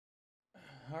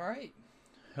Alright,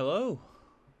 hello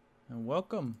and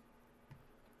welcome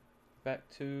back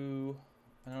to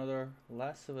another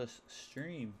Last of Us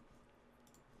stream.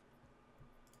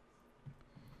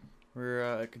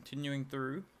 We're continuing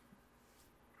through.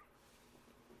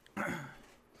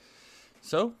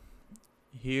 So,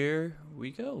 here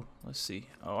we go. Let's see.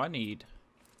 Oh, I need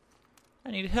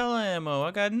hell ammo.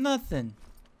 I got nothing.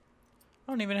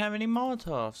 I don't even have any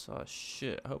Molotovs. Oh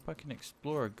shit, I hope I can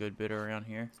explore a good bit around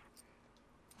here.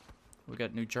 We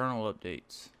got new journal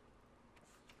updates.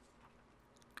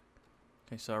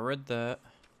 Okay, so I read that.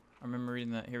 I remember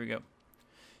reading that. Here we go.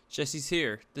 Jesse's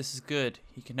here. This is good.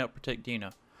 He can help protect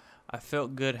Dina. I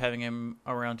felt good having him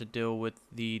around to deal with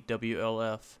the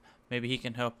WLF. Maybe he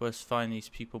can help us find these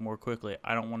people more quickly.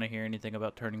 I don't want to hear anything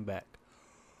about turning back.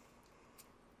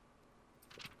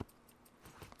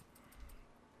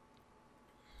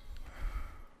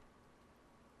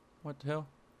 What the hell?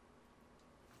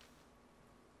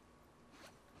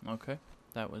 Okay,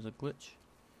 that was a glitch.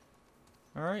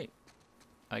 Alright.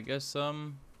 I guess,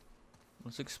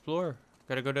 let's explore.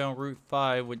 Gotta go down Route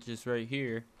 5, which is right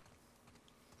here.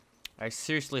 I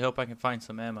seriously hope I can find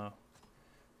some ammo.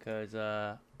 Because,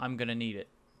 I'm gonna need it.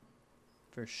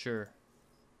 For sure.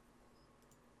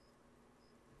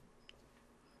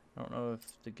 I don't know if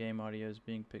the game audio is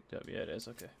being picked up. Yeah, it is.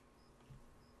 Okay.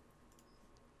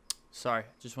 Sorry,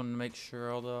 just wanted to make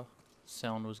sure all the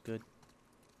sound was good.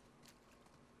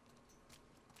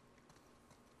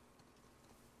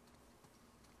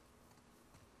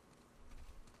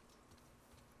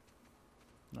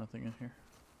 Nothing in here.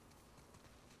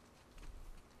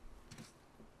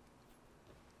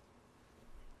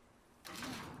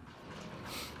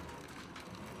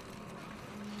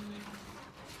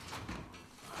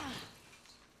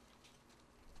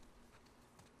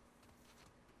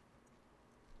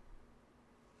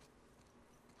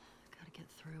 Gotta get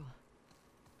through.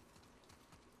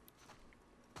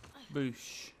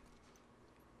 Boosh.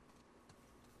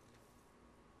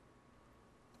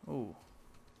 Oh.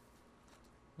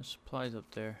 There's supplies up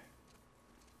there.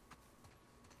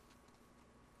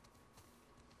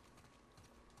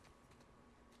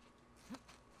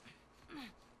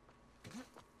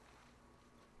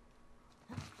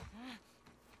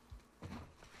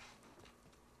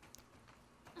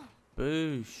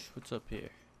 Boosh. What's up here?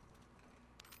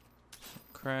 Some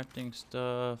crafting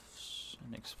stuff.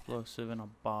 An explosive in a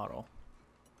bottle.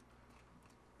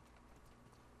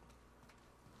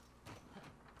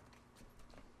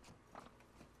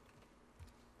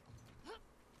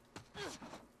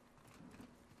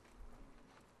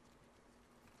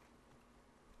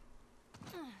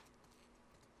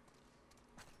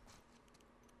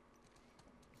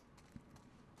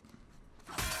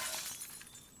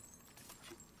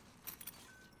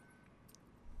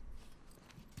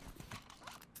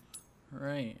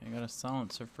 Right, I got a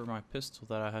silencer for my pistol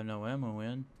that I have no ammo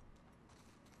in.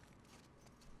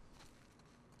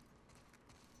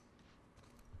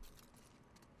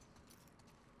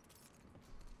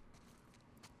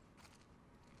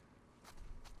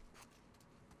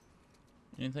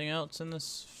 Anything else in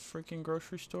this freaking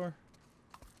grocery store?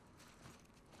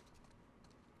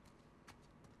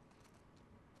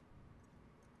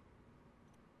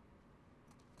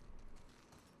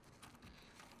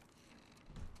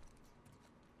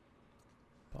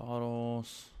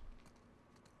 Bottles.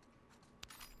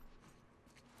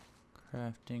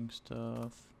 Crafting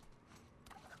stuff.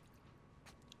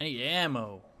 I need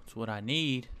ammo. That's what I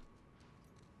need.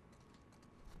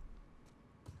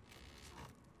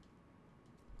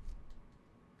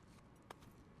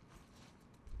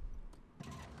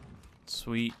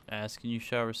 Sweet. Ask and you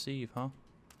shall receive, huh?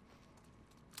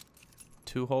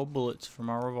 2 whole bullets for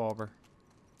my revolver.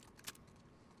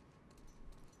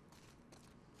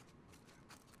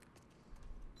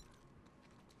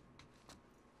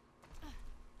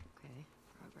 Okay,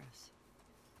 progress.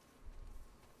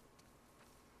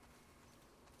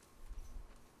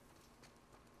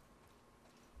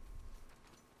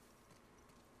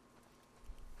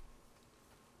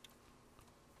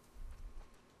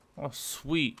 Oh,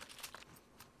 sweet.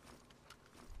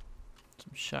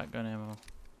 Some shotgun ammo.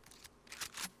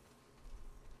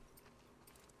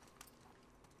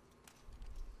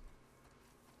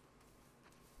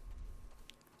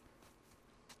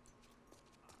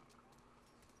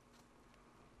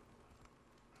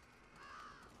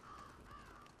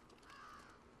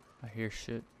 I hear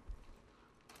shit.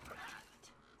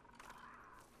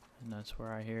 And that's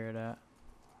where I hear it at.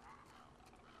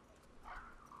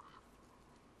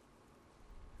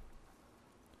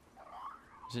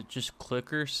 Is it just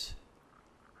clickers?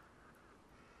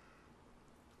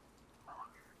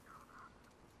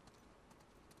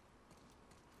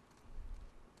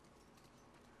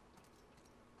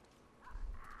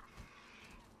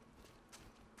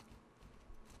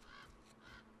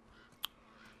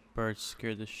 bird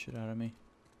scared the shit out of me.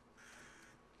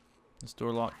 This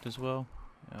door locked as well?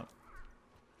 Yep.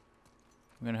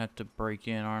 I'm gonna have to break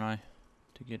in, aren't I?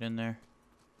 To get in there.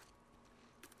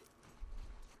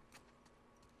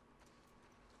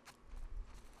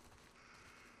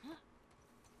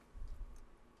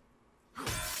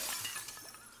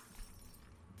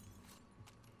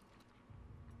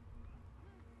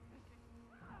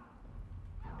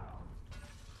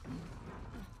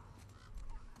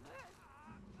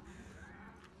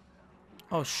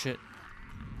 Oh shit.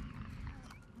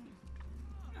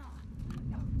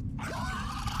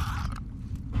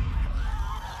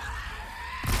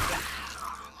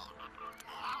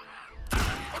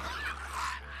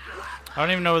 I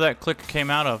don't even know where that clicker came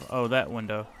out of. Oh, that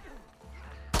window.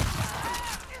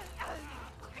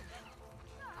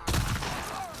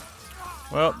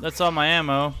 Well, that's all my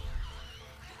ammo.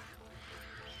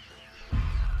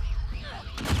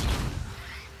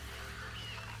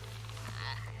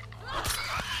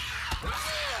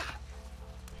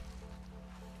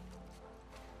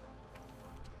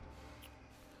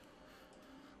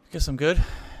 Guess I'm good.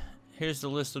 Here's the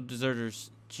list of deserters.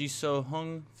 Jisoo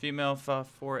Hung, female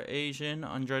 5'4" Asian.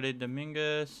 Andrade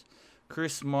Dominguez.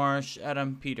 Chris Marsh.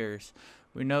 Adam Peters.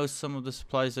 We know some of the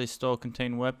supplies they stole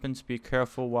contain weapons. Be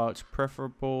careful while it's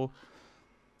preferable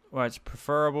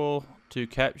to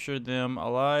capture them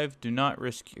alive. Do not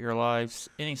risk your lives.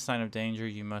 Any sign of danger,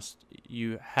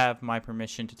 you have my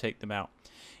permission to take them out.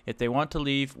 If they want to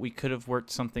leave, we could have worked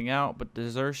something out, but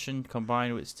desertion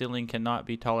combined with stealing cannot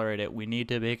be tolerated. We need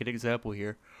to make an example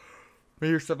here. May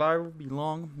your survival be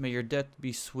long. May your death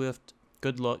be swift.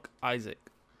 Good luck, Isaac.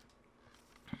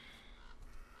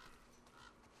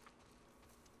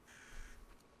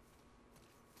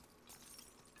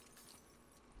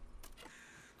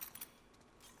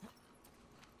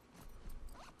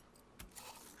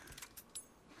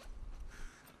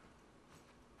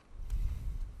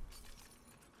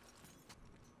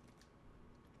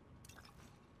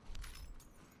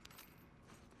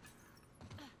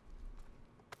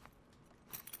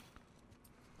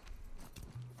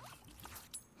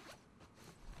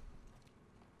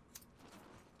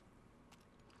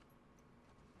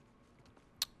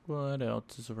 What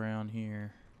else is around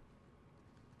here?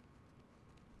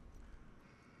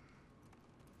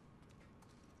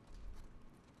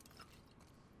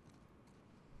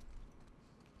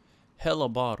 Hella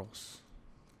bottles.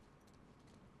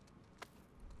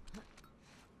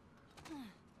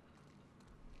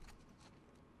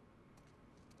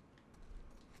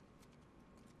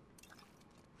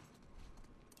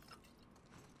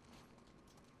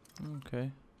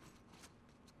 Okay.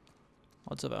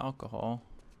 Lots of alcohol.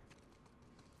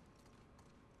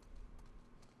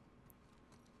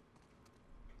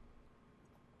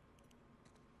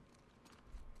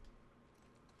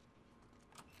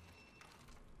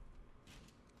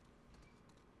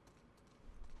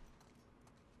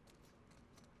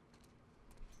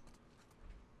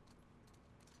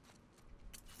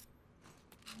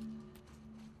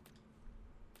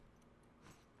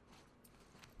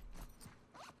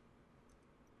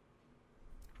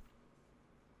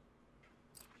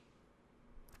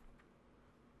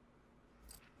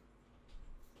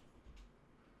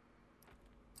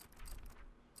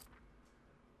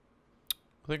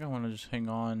 I think I want to just hang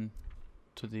on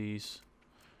to these.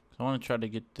 I want to try to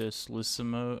get this listen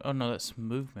mode. Oh no, that's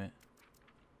movement.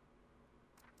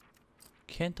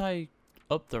 Can't I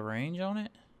up the range on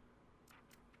it?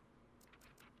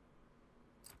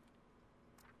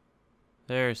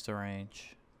 There's the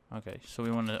range. Okay, so we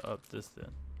want to up this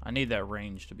then. I need that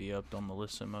range to be upped on the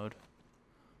listen mode.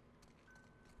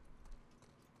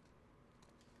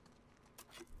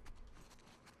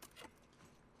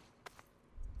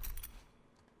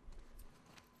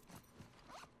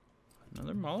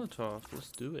 Another Molotov.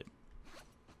 Let's do it.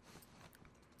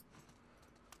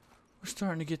 We're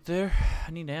starting to get there.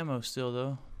 I need ammo still,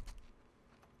 though.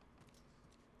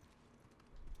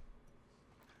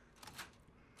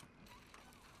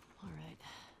 All right.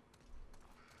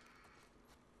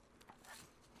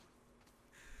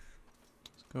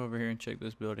 Let's go over here and check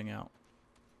this building out.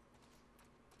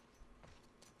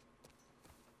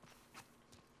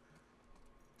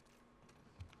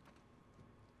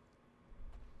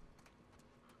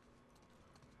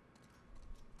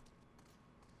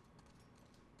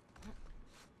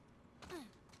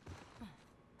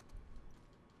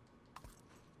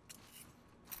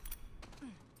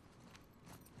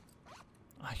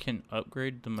 I can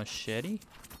upgrade the machete?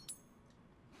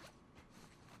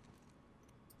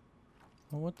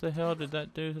 Well, what the hell did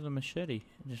that do to the machete?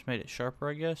 It just made it sharper,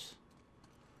 I guess?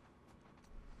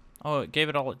 Oh, it gave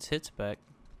it all its hits back.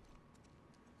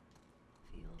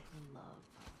 Feel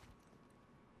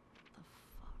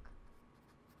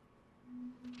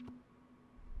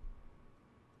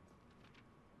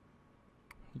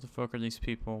What the fuck are these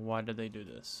people? Why did they do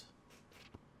this?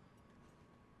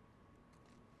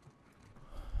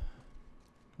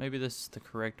 Maybe this is the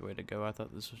correct way to go. I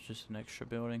thought this was just an extra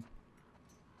building.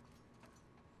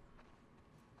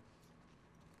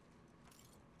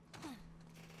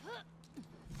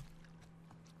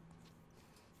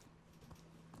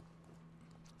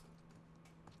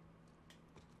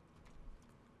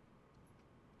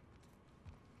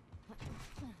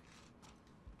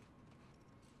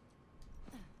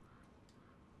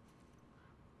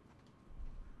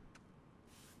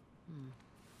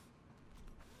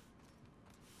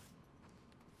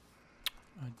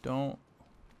 I don't...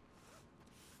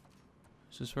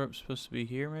 Is this where it's supposed to be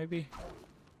here, maybe?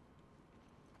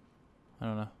 I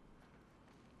don't know.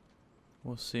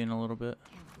 We'll see in a little bit.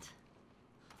 Damn it.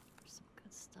 There's some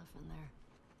good stuff in there.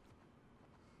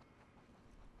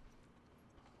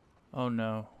 Oh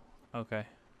no. Okay.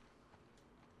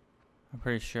 I'm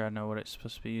pretty sure I know what it's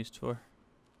supposed to be used for.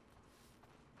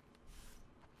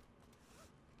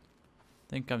 I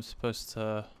think I'm supposed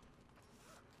to...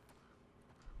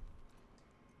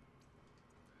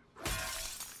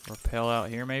 rappel out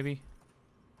here, maybe?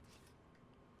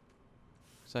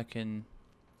 So I can...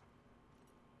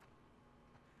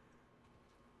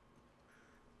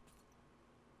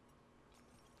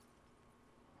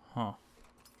 Huh.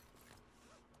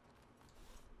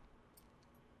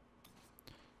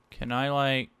 Can I,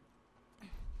 like...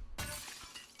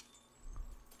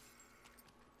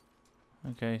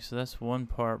 Okay, so that's one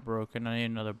part broken. I need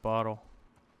another bottle.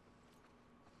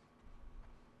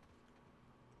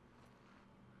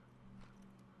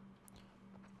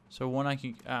 So one I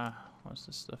can... what's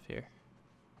this stuff here?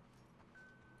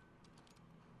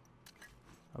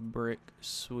 A brick.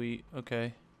 Sweet.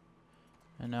 Okay.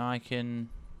 And now I can...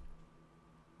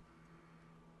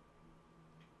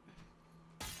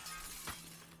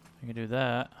 I can do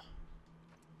that.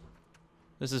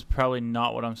 This is probably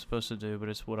not what I'm supposed to do, but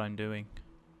it's what I'm doing.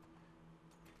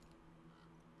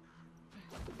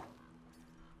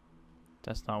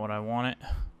 That's not what I wanted.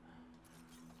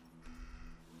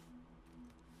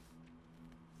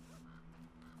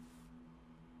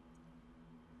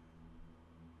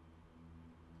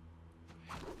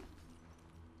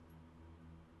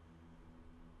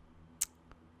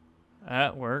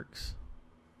 That works.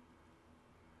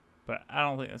 But I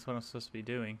don't think that's what I'm supposed to be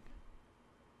doing.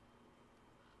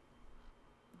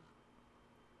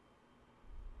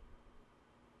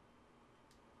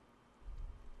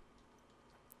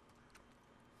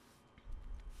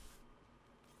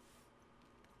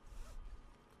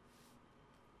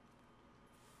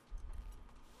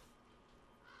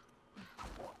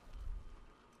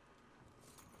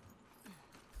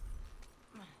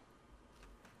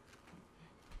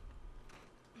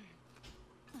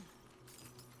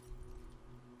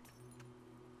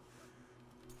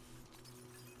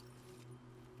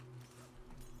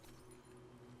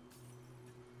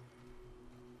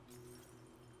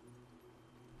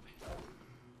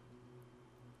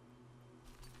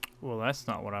 Well, that's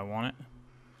not what I wanted.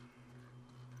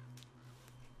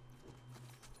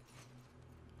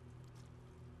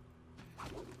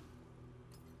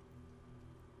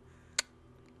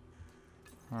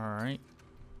 All right.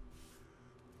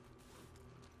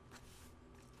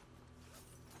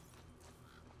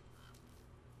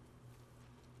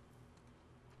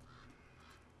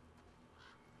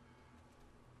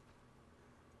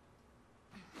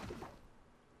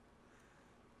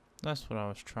 That's what I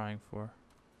was trying for.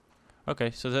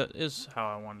 Okay, so that is how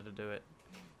I wanted to do it.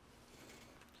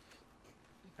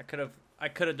 I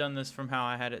could have done this from how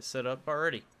I had it set up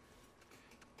already.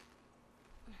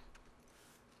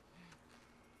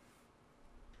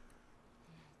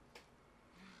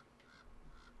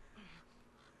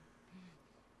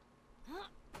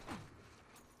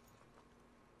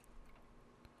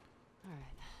 Alright.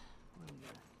 What do we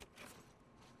got?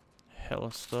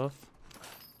 Hella stuff.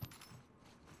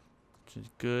 Which is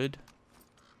good.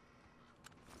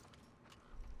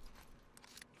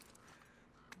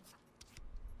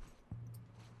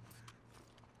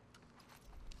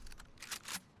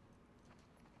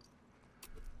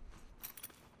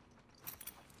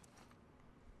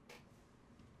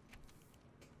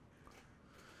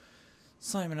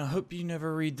 Simon, I hope you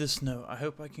never read this note. I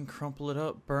hope I can crumple it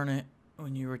up, burn it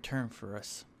when you return for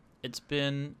us. It's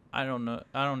been, I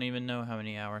don't even know how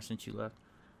many hours since you left.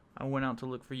 I went out to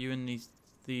look for you and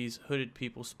these hooded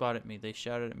people spotted me. They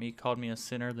shouted at me, called me a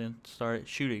sinner, then started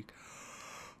shooting.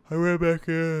 I ran back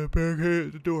at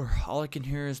the door. All I can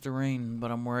hear is the rain,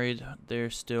 but I'm worried they're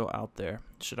still out there.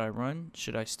 Should I run?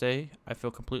 Should I stay? I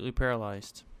feel completely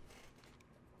paralyzed.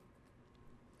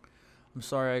 I'm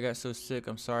sorry I got so sick.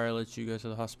 I'm sorry I let you go to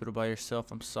the hospital by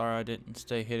yourself. I'm sorry I didn't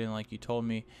stay hidden like you told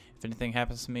me. If anything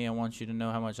happens to me, I want you to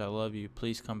know how much I love you.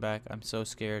 Please come back. I'm so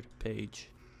scared. Paige.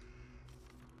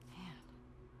 Man.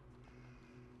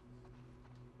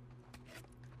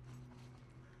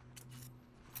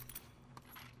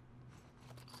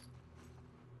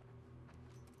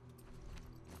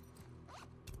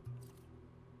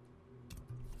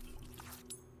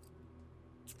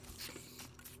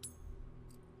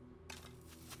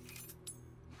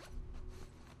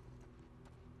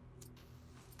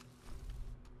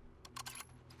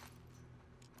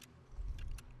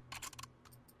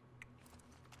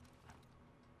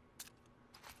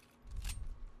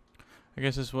 I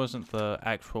guess this wasn't the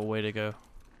actual way to go.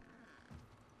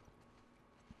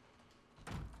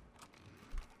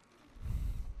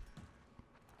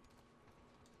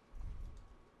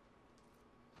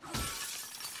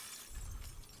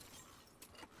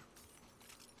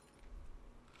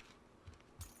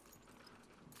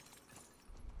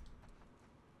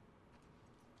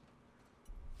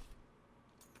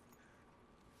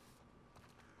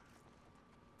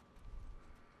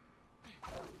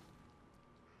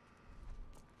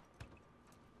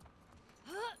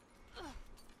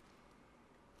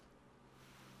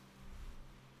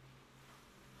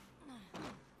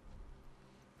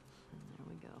 There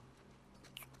we go.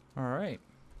 All right.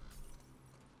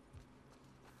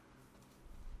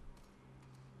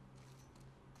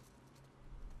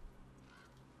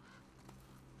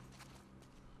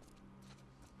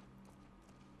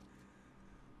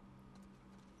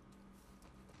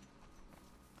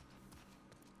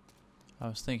 I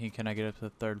was thinking, can I get up to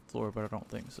the 3rd floor, but I don't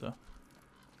think so.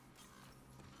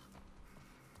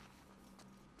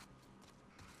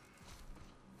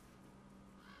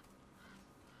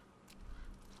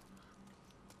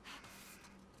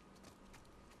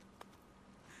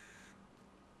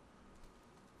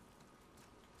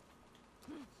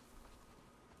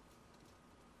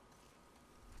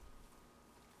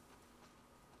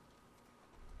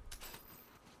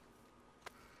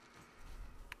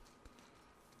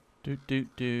 Do do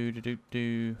do do do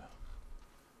do.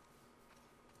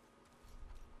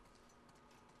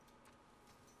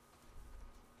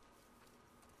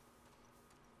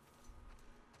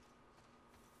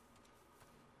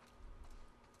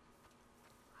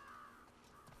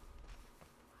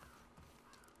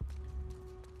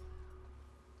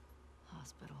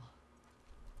 Hospital.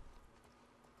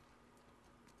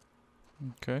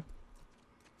 Okay.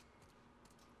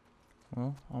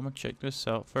 Well, I'm gonna check this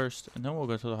out first, and then we'll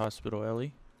go to the hospital,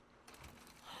 Ellie.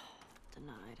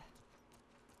 Denied.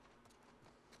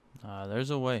 There's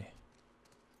a way.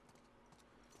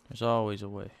 There's always a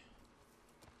way.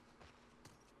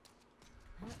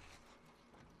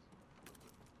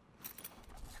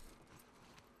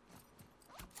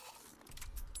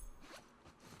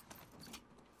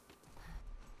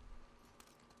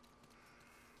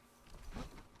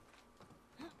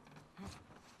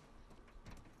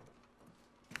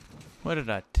 What did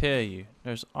I tell you?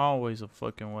 There's always a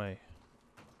fucking way.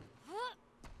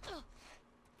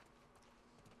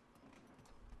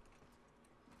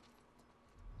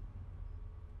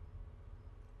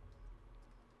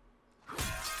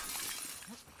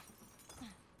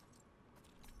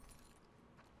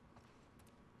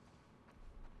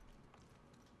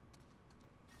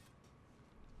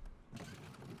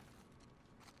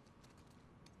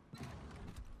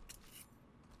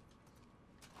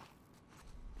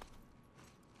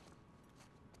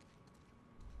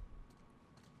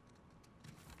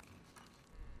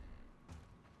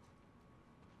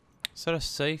 Is that a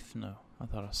safe? No. I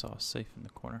thought I saw a safe in the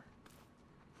corner.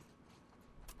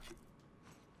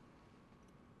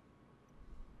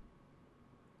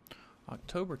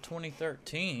 October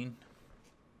 2013.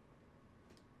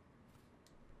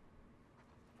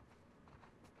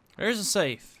 There's a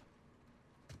safe.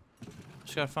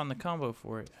 Just gotta find the combo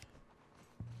for it.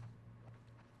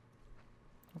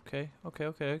 Okay, okay,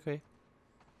 okay, okay.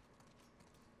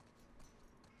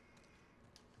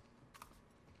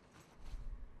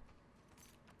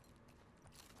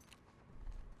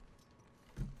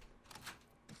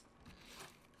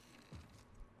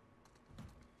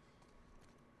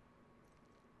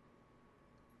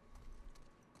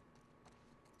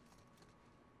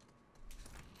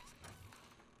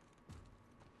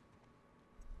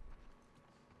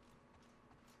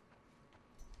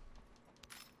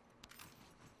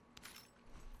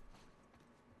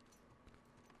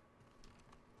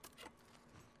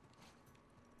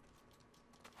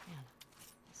 Man,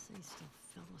 the city's still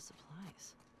filled with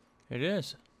supplies. It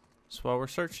is. That's why we're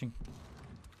searching.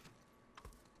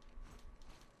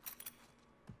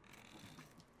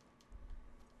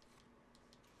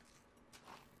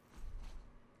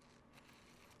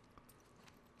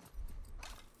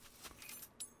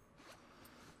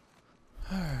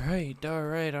 Alright,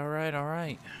 alright, alright,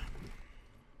 alright.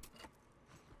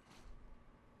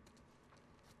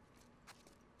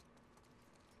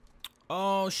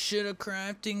 Oh shit, a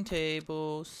crafting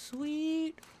table.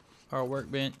 Sweet. Or a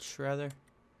workbench, rather.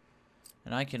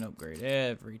 And I can upgrade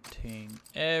everything.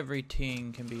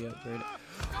 Everything can be upgraded.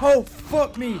 Oh,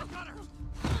 fuck me!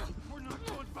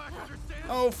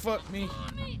 Oh, fuck me.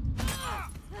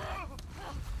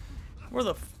 Where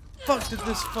the fuck did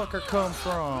this fucker come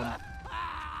from?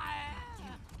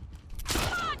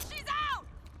 She's out!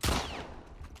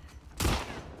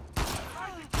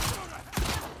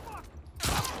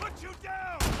 Put you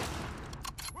down!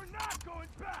 We're not going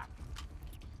back!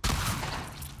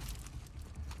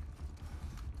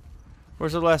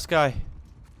 Where's the last guy?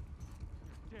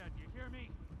 Dad, you hear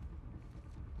me?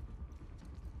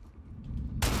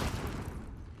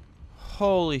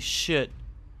 Holy shit.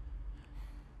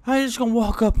 How you just gonna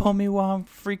walk up on me while I'm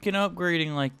freaking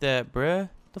upgrading like that, bruh?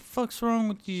 The fuck's wrong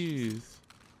with you?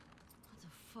 What the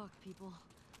fuck, people?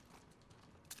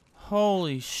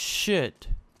 Holy shit.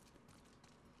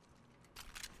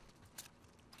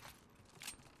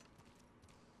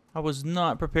 I was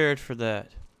not prepared for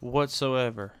that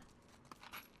whatsoever.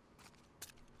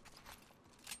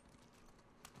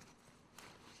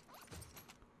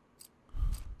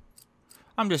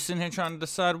 I'm just sitting here trying to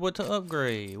decide what to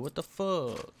upgrade. What the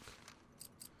fuck?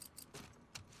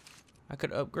 I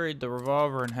could upgrade the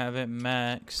revolver and have it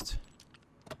maxed.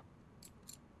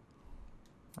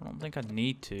 I don't think I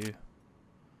need to. I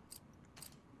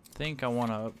think I want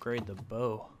to upgrade the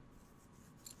bow.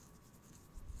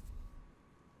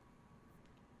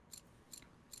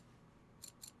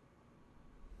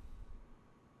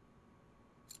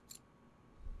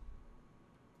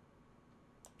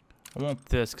 I want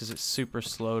this because it's super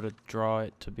slow to draw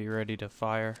it to be ready to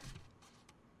fire.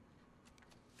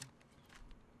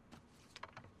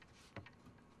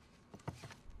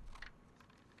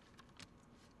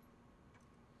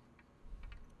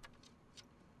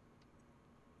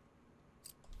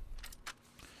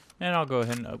 And I'll go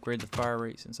ahead and upgrade the fire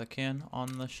rate since I can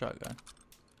on the shotgun.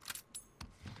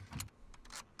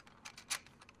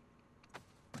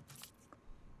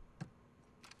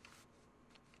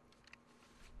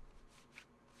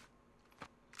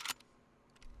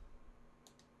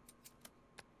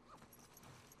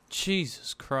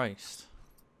 Jesus Christ.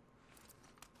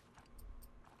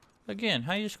 Again,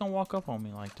 how you just gonna walk up on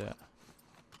me like that?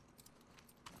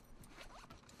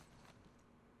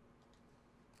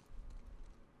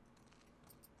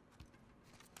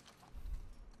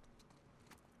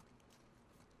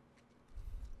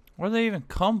 Where'd they even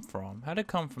come from? How'd it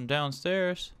come from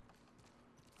downstairs?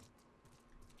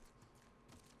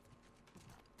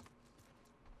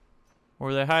 Or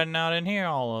were they hiding out in here,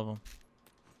 all of them?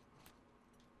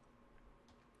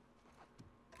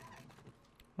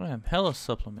 I have hella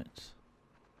supplements.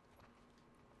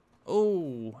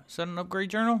 Oh, is that an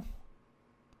upgrade journal?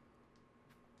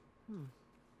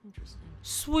 Interesting.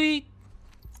 Sweet.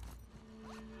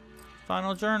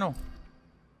 Final journal.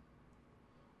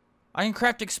 I can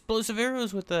craft explosive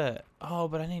arrows with that. Oh,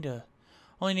 but I need to.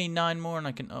 Only need 9 more and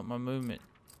I can up my movement.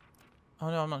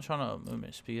 Oh no, I'm not trying to up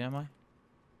movement speed, am I?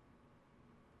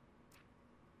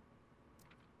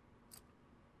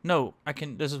 No, I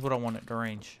can. This is what I wanted to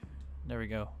range. There we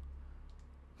go.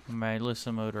 My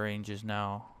listen mode range is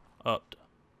now upped.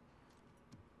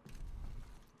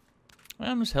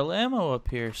 Man, there's hella ammo up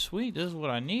here. Sweet, this is what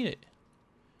I needed.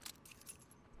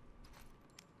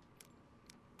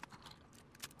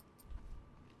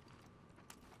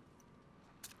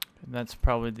 And that's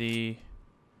probably the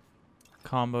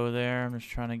combo there. I'm just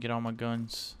trying to get all my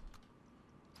guns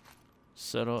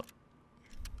set up.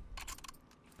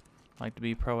 Like to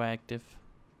be proactive.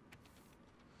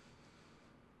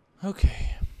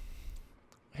 Okay.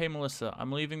 Hey Melissa,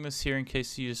 I'm leaving this here in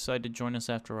case you decide to join us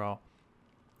after all.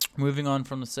 Moving on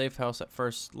from the safe house at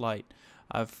first light.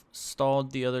 I've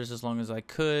stalled the others as long as I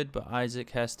could, but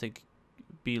Isaac has to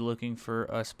be looking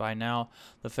for us by now.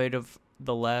 The fate of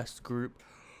the last group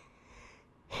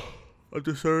of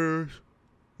deserters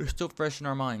is still fresh in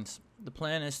our minds. The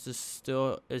plan is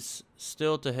still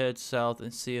to head south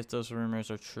and see if those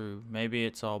rumors are true. Maybe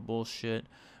it's all bullshit,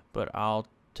 but I'll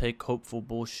take hopeful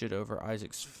bullshit over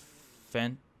Isaac's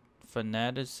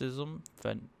fanaticism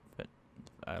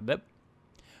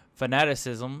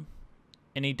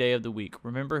any day of the week.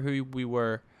 Remember who we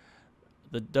were.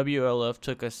 The WLF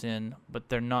took us in, but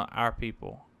they're not our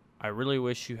people. I really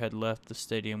wish you had left the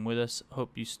stadium with us.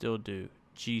 Hope you still do.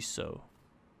 Jiso.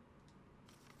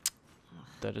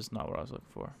 That is not what I was looking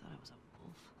for. I thought it was a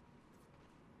wolf.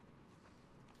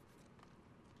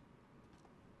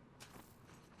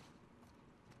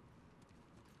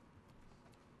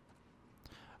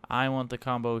 I want the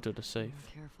combo to the safe.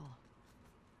 Careful.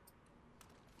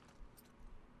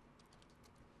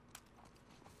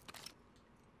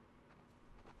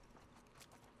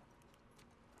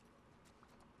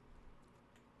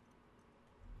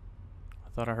 I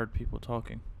thought I heard people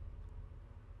talking.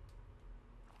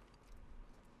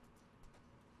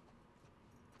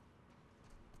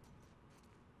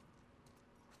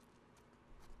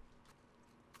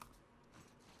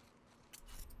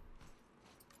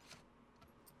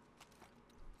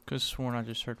 Could've sworn I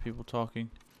just heard people talking.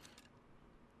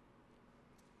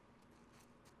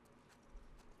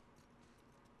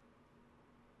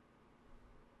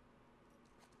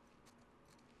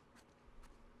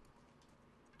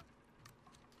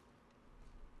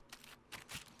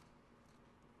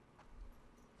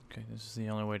 Okay, this is the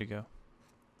only way to go.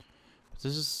 But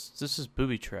this is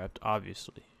booby trapped,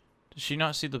 obviously. Does she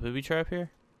not see the booby trap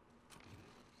here?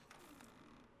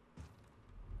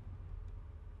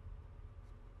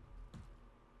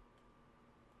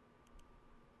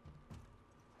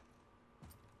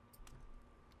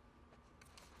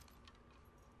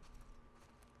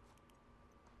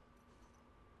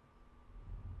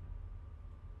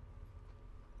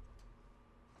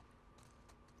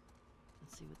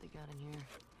 Let's see what they got in here.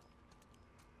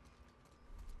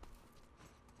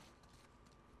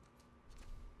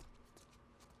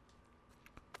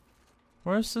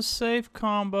 Where's the safe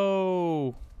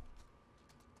combo?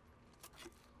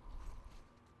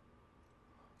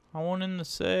 I want in the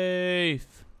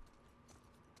safe.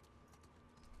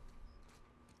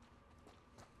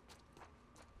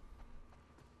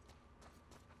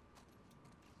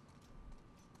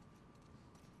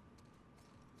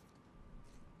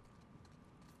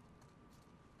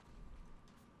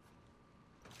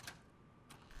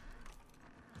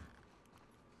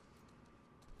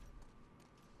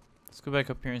 Let's go back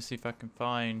up here and see if I can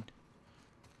find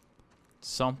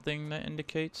something that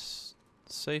indicates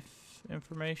safe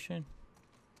information.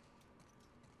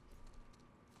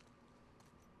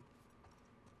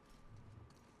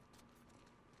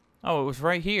 Oh, it was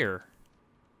right here.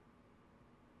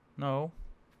 No.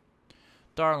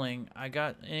 Darling, I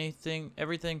got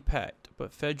everything packed,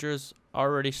 but Fedra's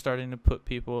already starting to put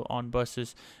people on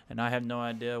buses, and I have no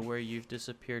idea where you've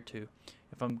disappeared to.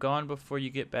 If I'm gone before you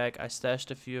get back, I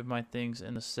stashed a few of my things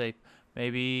in the safe.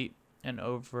 Maybe an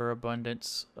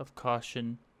overabundance of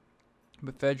caution.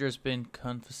 But Fedra's been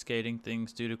confiscating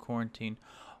things due to quarantine.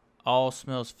 All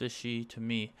smells fishy to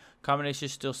me.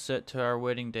 Combination's still set to our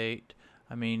wedding date.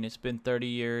 I mean, it's been 30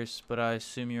 years, but I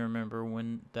assume you remember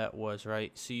when that was,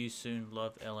 right? See you soon.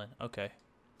 Love, Ellen. Okay.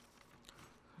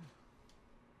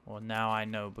 Well, now I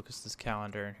know because this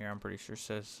calendar in here, I'm pretty sure,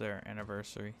 says their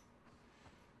anniversary.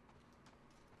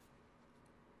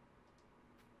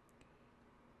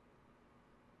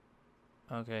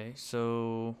 Okay,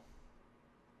 so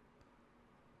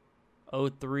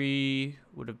 03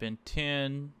 would have been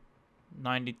 10,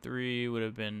 93 would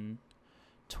have been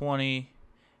 20,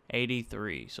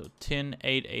 83. So 10,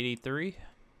 8, 83.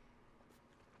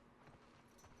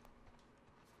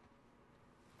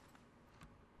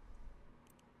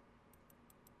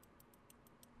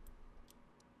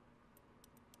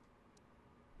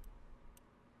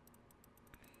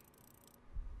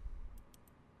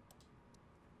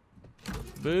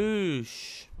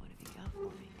 Boosh. What have you got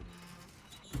for me?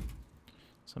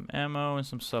 Some ammo and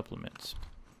some supplements.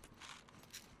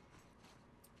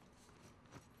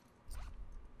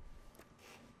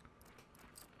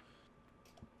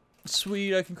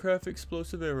 Sweet, I can craft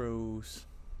explosive arrows.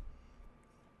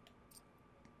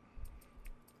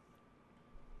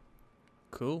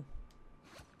 Cool.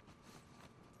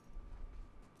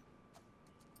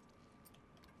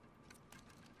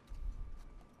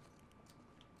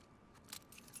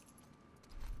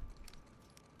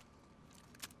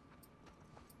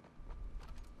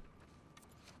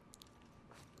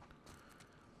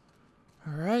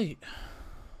 All right.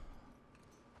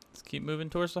 Let's keep moving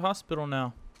towards the hospital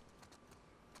now.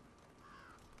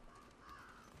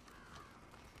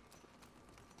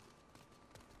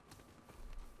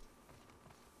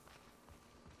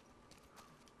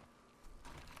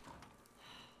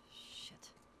 Shit.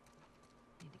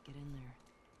 Need to get in there.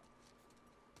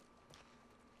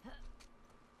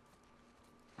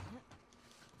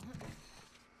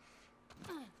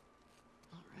 All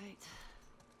right.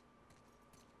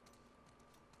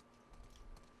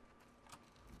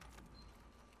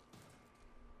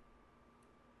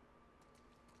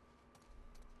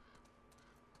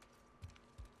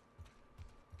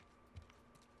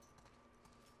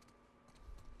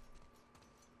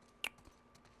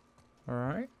 All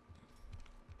right.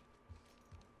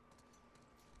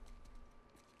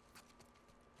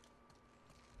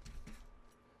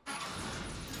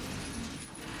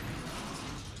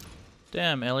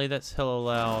 Damn, Ellie, that's hella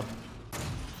loud.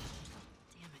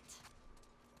 Damn it.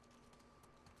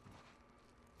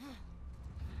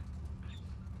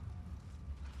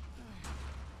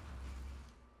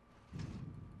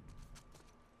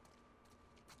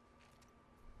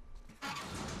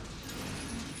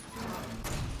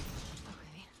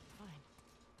 Okay, fine.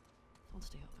 I'll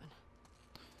stay open.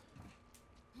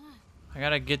 I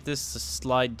gotta get this to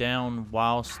slide down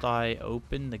whilst I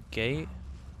open the gate.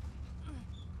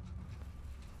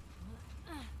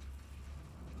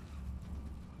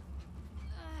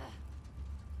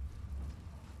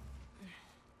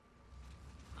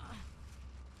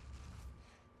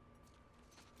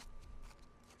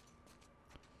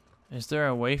 Is there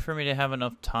a way for me to have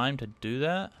enough time to do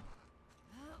that?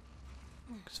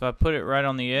 Because if I put it right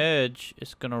on the edge,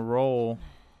 it's gonna roll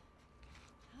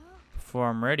before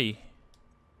I'm ready.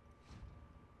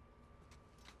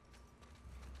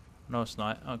 No, it's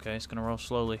not. Okay, it's gonna roll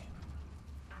slowly.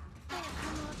 Come on, come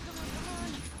on, come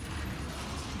on.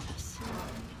 Yes.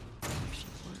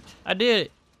 Actually worked. I did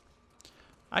it!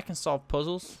 I can solve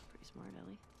puzzles. Pretty smart,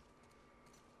 Ellie.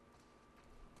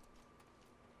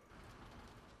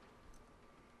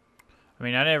 I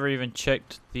mean, I never even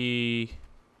checked the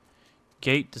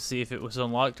gate to see if it was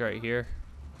unlocked right here.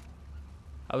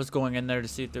 I was going in there to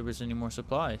see if there was any more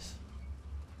supplies.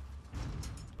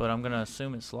 But I'm gonna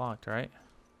assume it's locked, right?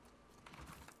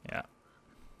 Yeah.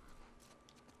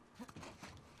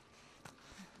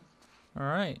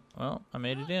 Alright, well, I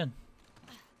made it in.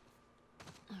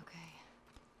 Okay.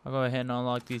 I'll go ahead and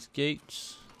unlock these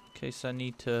gates in case I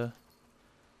need to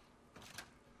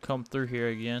come through here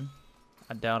again.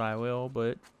 I doubt I will,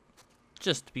 but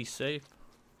just to be safe.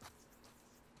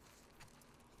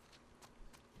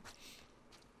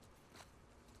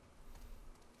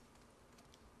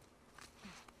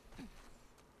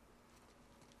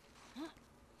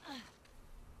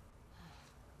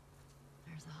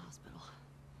 There's the hospital.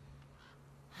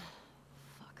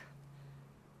 Fuck.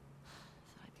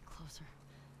 Thought I'd be closer.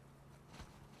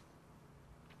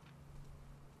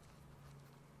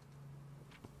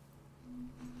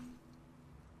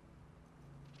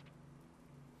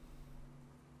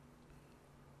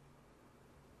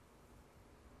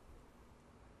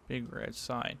 Big red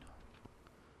sign.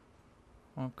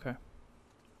 Okay.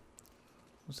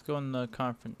 Let's go in the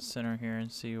conference center here and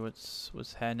see what's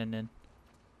happening.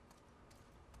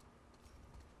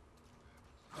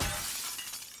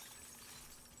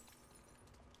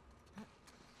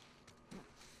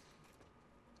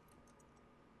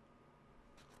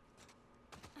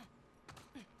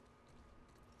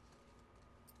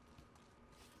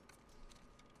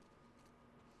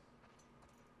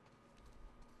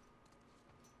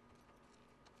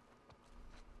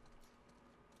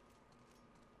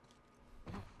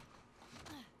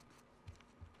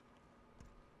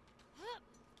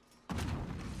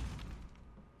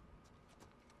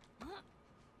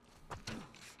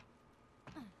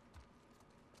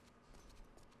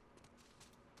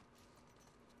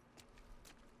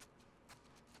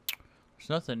 There's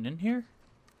nothing in here?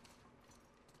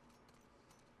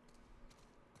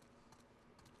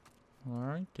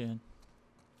 Alright then.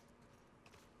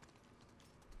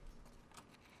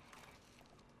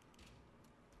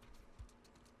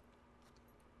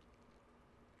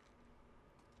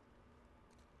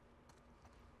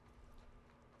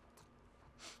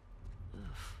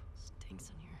 Oof. Stinks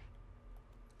in here.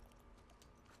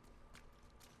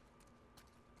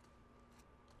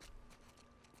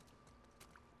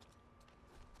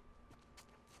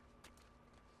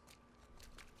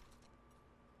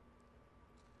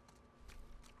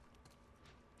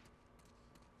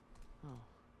 Oh.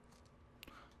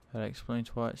 That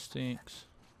explains why it stinks.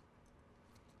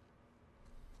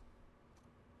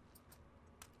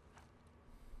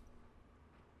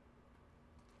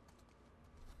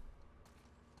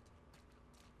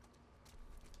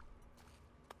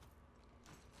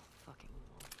 Fucking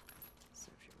wolf.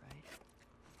 Serves you right.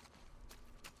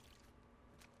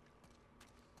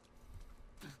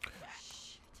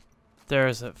 Shit.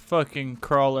 There's a fucking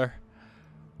crawler.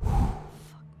 Fuck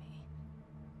me.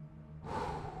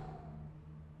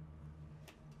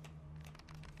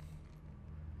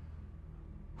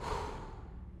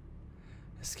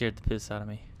 It scared the piss out of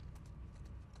me.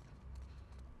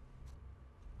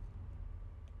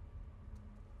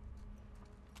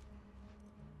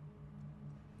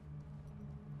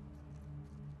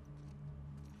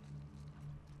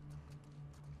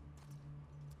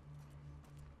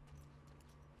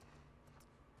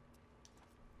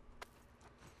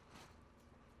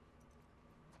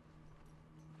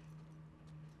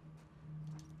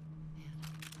 Man.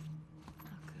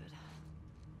 Not good.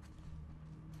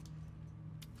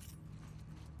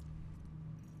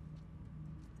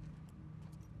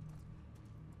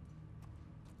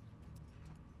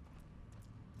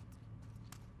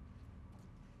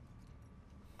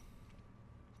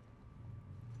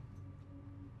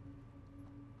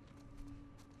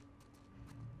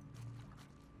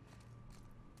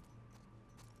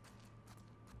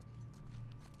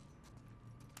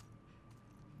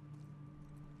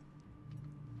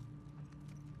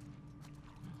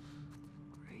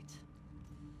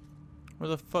 Where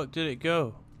the fuck did it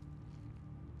go?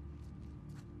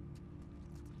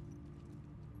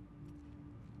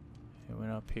 It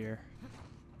went up here.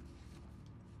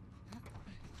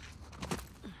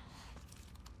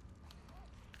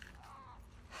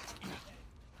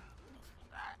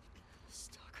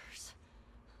 Stalkers.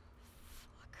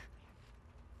 Fuck.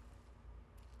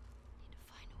 Need to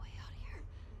find a way out of here.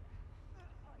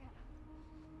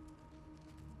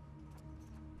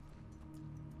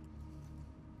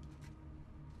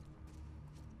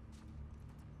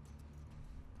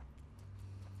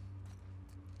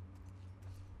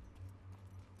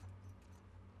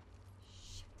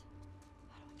 Shit.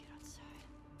 How do I get outside?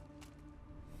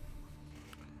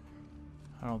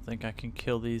 I don't think I can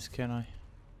kill these, can I?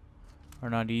 Or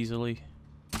not easily.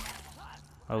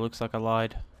 Oh, looks like I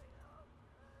lied.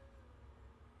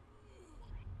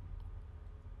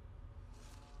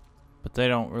 But they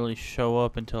don't really show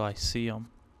up until I see them.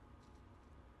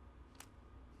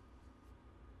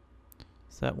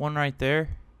 Is that one right there?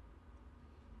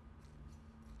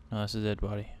 No, that's a dead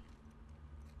body.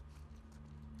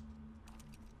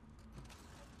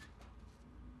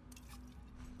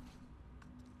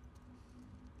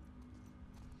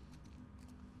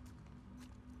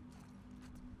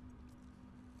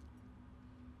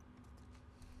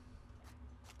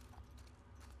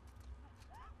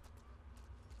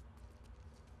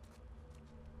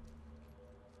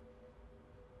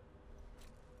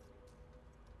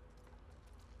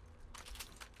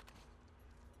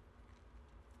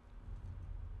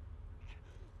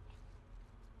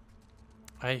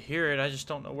 I hear it, I just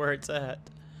don't know where it's at.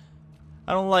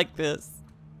 I don't like this.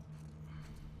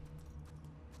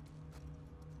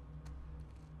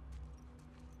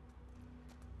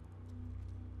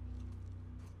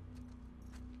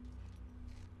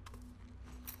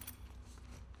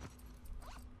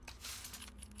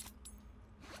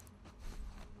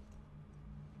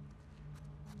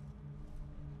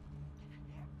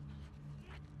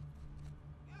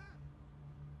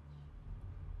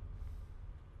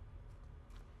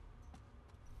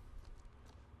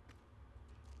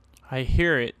 I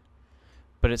hear it,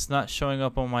 but it's not showing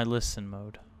up on my listen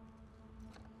mode.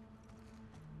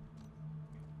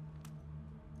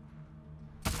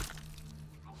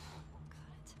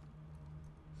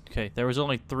 Okay, there was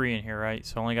only 3 in here, right?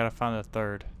 So I only gotta find the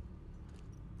 3rd.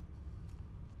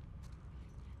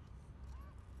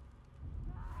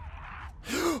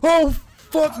 Oh,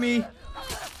 fuck me!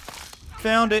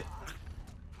 Found it.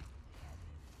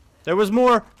 There was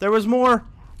more! There was more!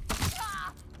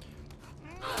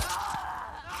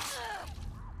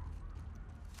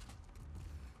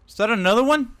 Is that another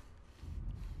one?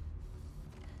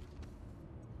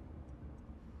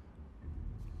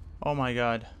 Oh my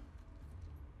god.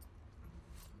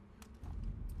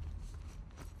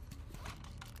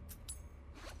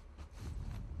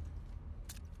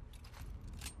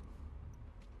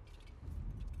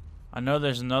 I know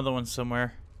there's another one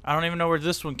somewhere. I don't even know where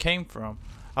this one came from.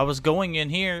 I was going in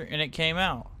here and it came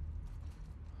out.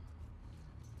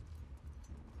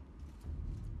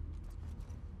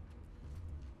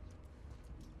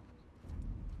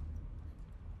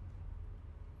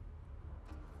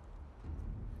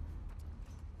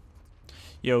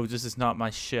 Yo, this is not my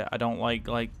shit. I don't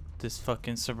like this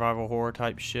fucking survival horror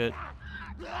type shit.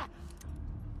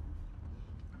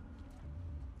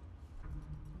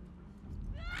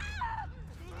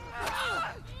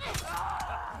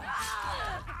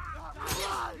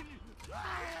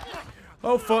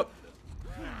 Oh fuck.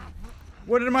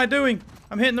 What am I doing?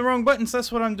 I'm hitting the wrong buttons.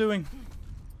 That's what I'm doing.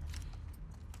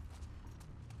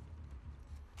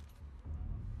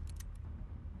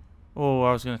 Oh,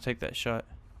 I was gonna take that shot.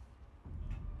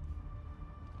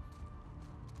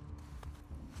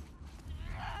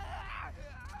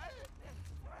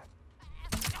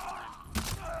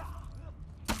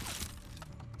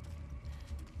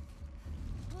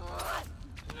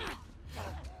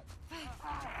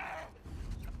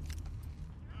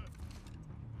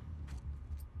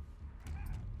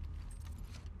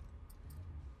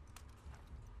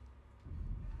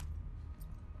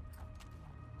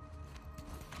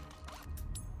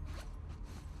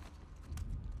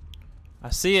 I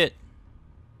see it.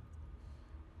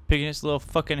 Picking its little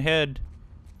fucking head.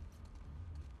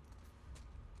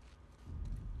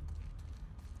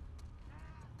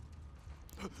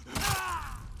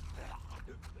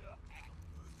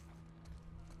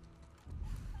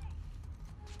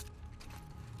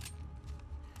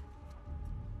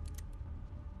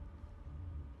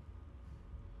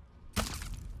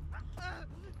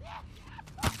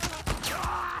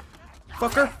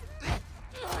 Fucker.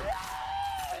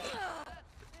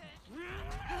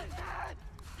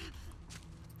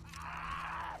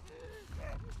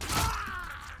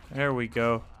 There we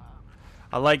go.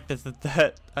 I like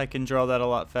that I can draw that a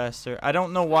lot faster. I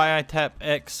don't know why I tap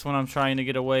X when I'm trying to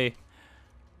get away.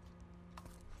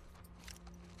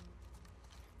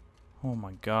 Oh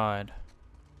my god.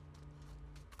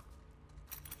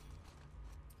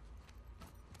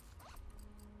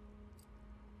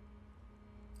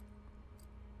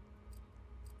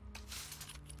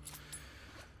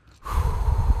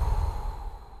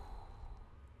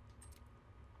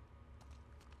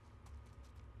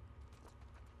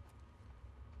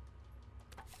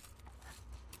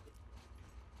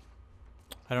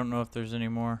 I don't know if there's any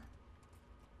more.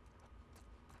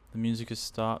 The music has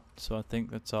stopped, so I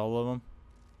think that's all of them.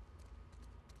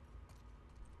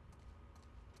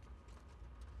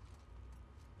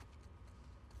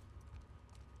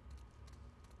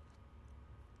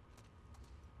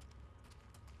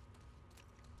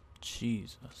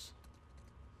 Jesus.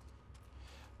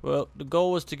 Well, the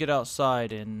goal was to get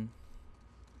outside, and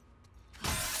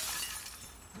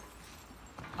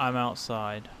I'm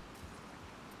outside.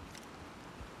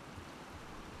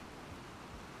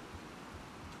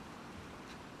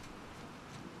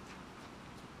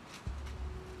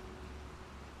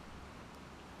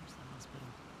 There's the hospital.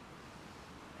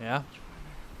 Yeah.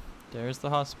 There's the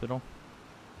hospital.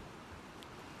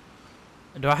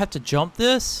 Do I have to jump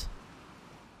this?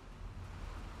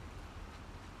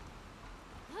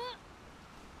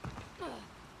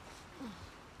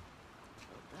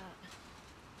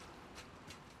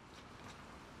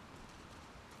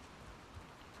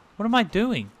 What am I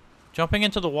doing? Jumping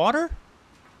into the water?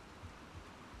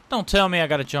 Don't tell me I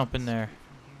gotta jump in there.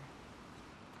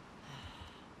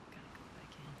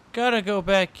 Gotta go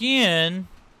back in. Gotta go back in?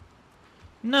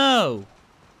 No.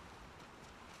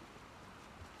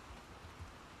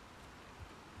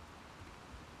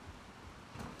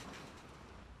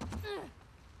 Okay.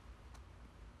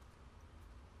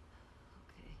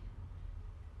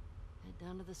 Head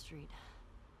down to the street.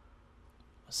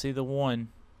 I see the one.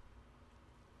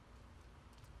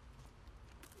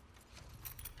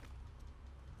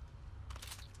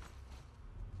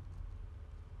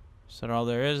 Is that all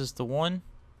there is? Is the one?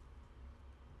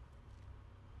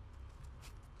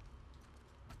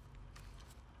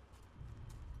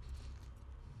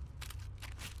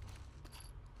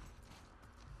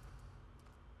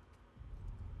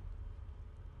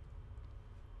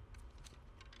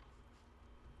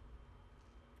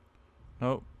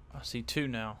 Nope. I see two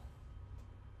now.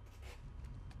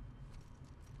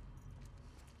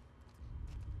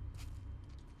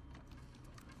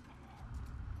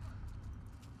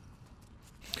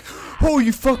 Oh,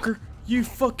 you fucker! You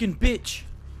fucking bitch!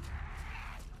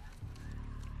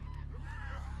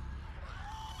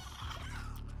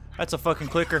 That's a fucking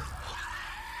clicker.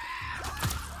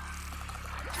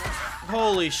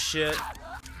 Holy shit.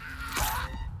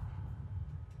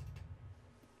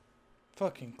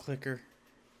 Fucking clicker.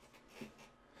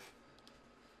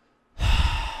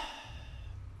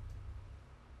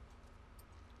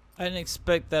 I didn't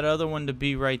expect that other one to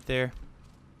be right there.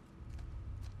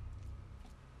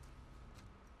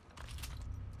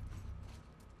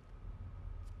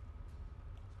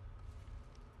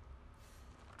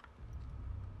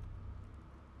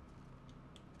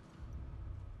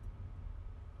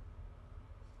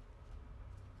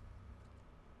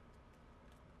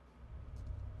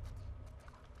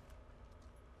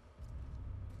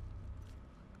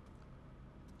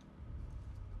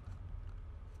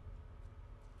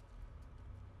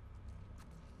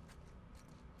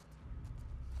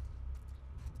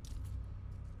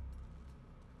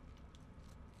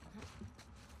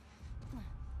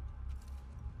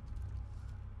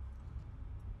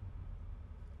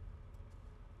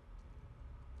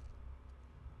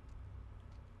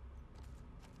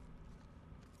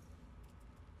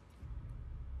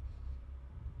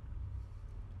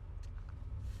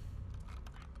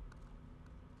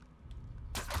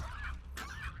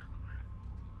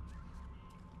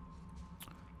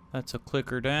 That's a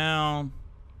clicker down.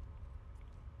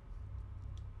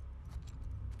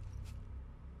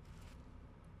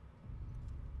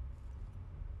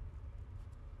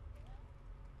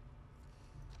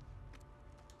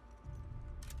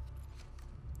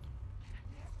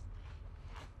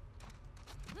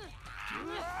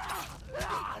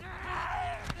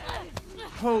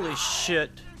 Holy shit.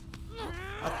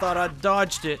 I thought I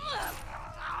dodged it.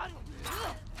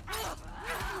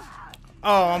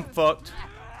 Oh, I'm fucked.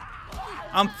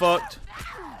 I'm fucked.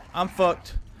 I'm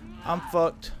fucked. I'm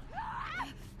fucked.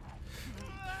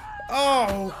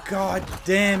 Oh, god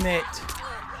damn it.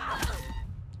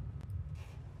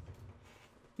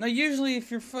 Now, usually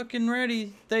if you're fucking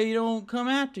ready, they don't come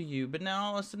after you, but now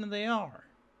all of a sudden they are.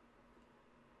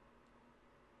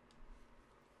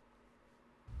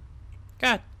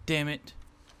 God damn it.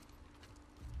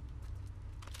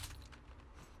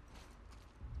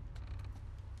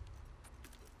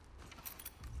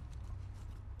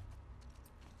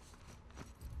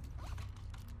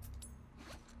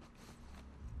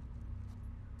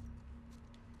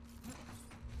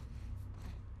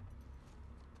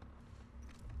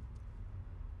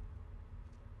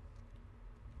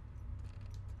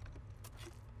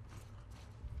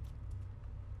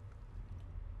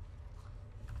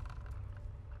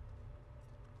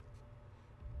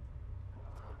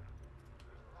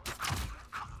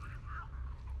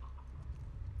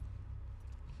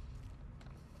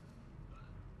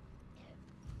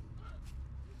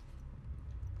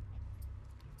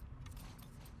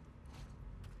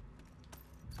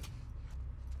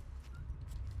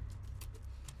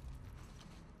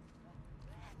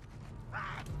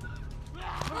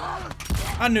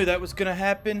 I knew that was gonna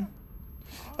happen.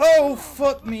 Oh,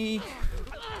 fuck me.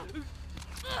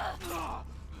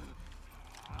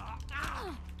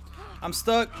 I'm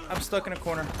stuck. I'm stuck in a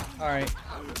corner. Alright.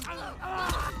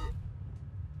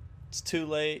 It's too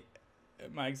late.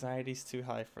 My anxiety's too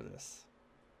high for this.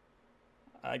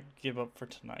 I give up for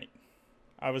tonight.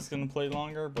 I was gonna play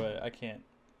longer, but I can't.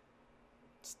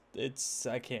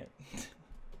 I can't.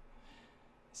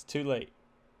 It's too late.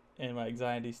 And my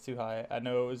anxiety's too high. I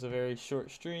know it was a very short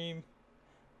stream,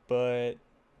 but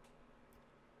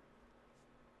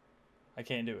I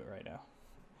can't do it right now.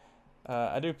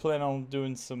 I do plan on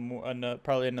doing some more,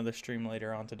 probably another stream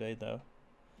later on today, though.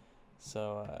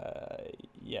 So,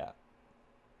 yeah.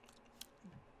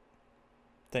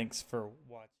 Thanks for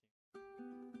watching.